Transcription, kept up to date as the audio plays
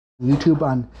YouTube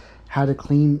on how to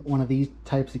clean one of these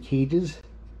types of cages,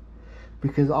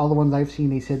 because all the ones I've seen,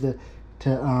 they said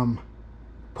to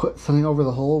put something over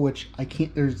the hole, which I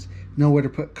can't. There's nowhere to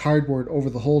put cardboard over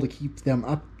the hole to keep them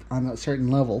up on a certain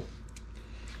level.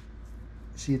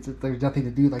 See, there's nothing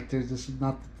to do. Like, this is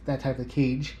not that type of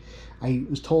cage. I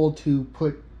was told to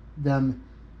put them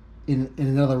in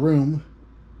another room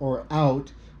or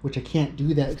out, which I can't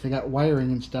do that because I got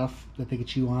wiring and stuff that they could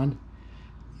chew on.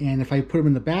 And if I put them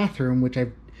in the bathroom, which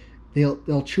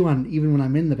they'll chew on even when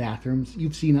I'm in the bathrooms.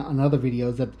 You've seen on other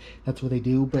videos that's what they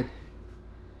do. But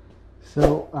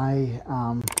so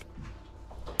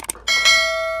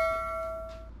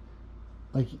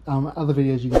other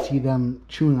videos you can see them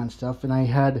chewing on stuff, and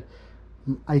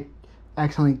I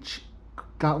accidentally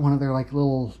got one of their like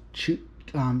little chew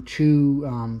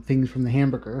things from the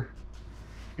hamburger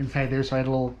inside there, so I had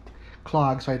a little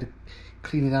clog, so I had to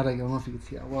clean it out. I don't know if you can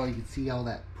see, well, you can see all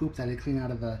that poop that I cleaned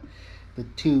out of the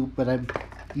tube, but I'm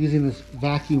using this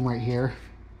vacuum right here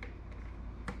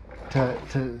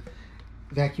to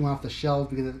vacuum off the shelves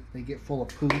because they get full of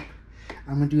poop.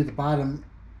 I'm gonna do the bottom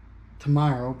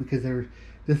tomorrow because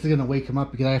this is gonna wake them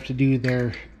up, because I have to do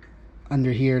their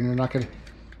under here, and they're not gonna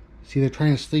see, they're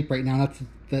trying to sleep right now. That's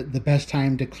the best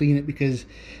time to clean it because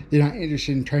they're not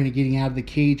interested in trying to getting out of the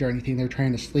cage or anything. They're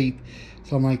trying to sleep.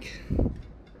 So I'm like,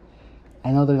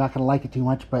 I know they're not gonna like it too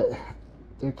much, but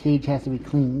their cage has to be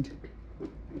cleaned.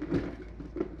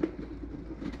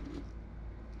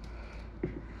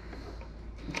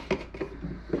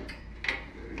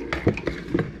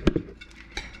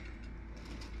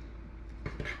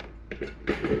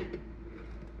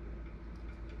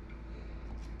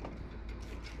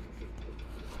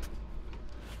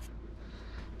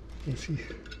 Let's see.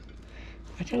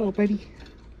 Watch out, little buddy.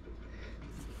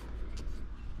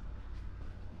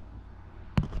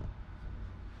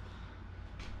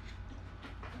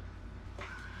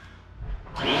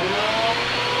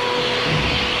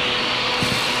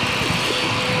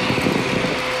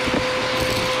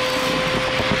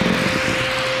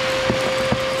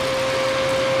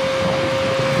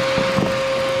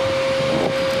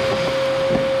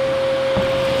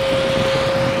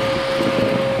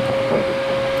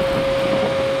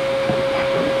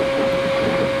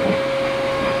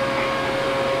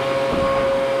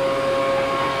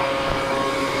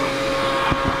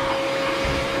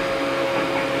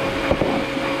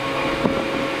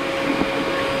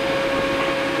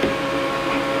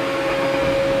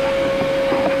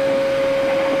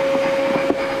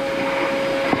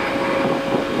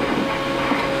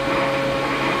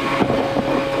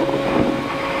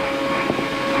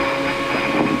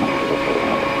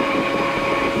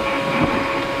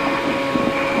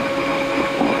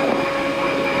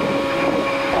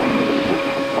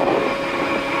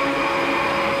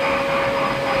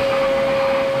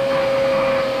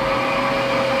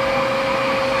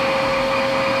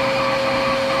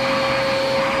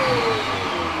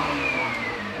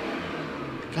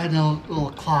 Got a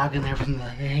little clog in there from the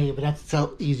hay, but that's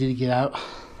so easy to get out.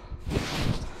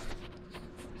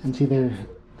 And see, they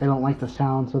don't like the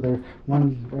sound, so they're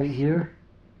one right here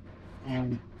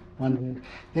and one.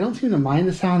 They don't seem to mind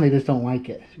the sound; they just don't like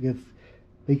it because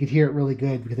they could hear it really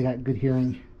good because they got good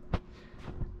hearing.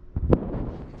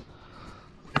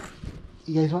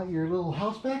 You guys want your little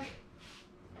house back?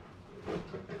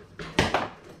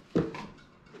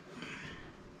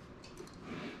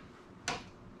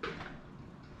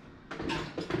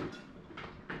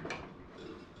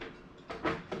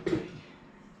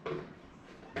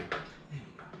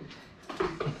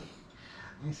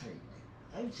 I'm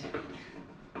sorry.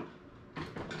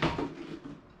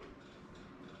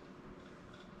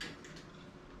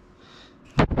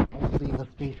 I'll leave a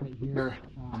space right here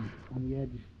on the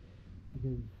edge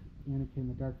because Anakin,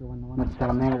 the darker one, the one that's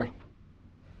down there,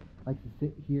 likes to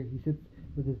sit here. He sits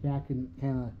with his back and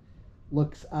kind of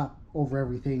looks up over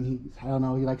everything. I don't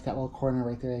know, he likes that little corner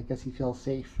right there. I guess he feels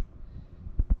safe.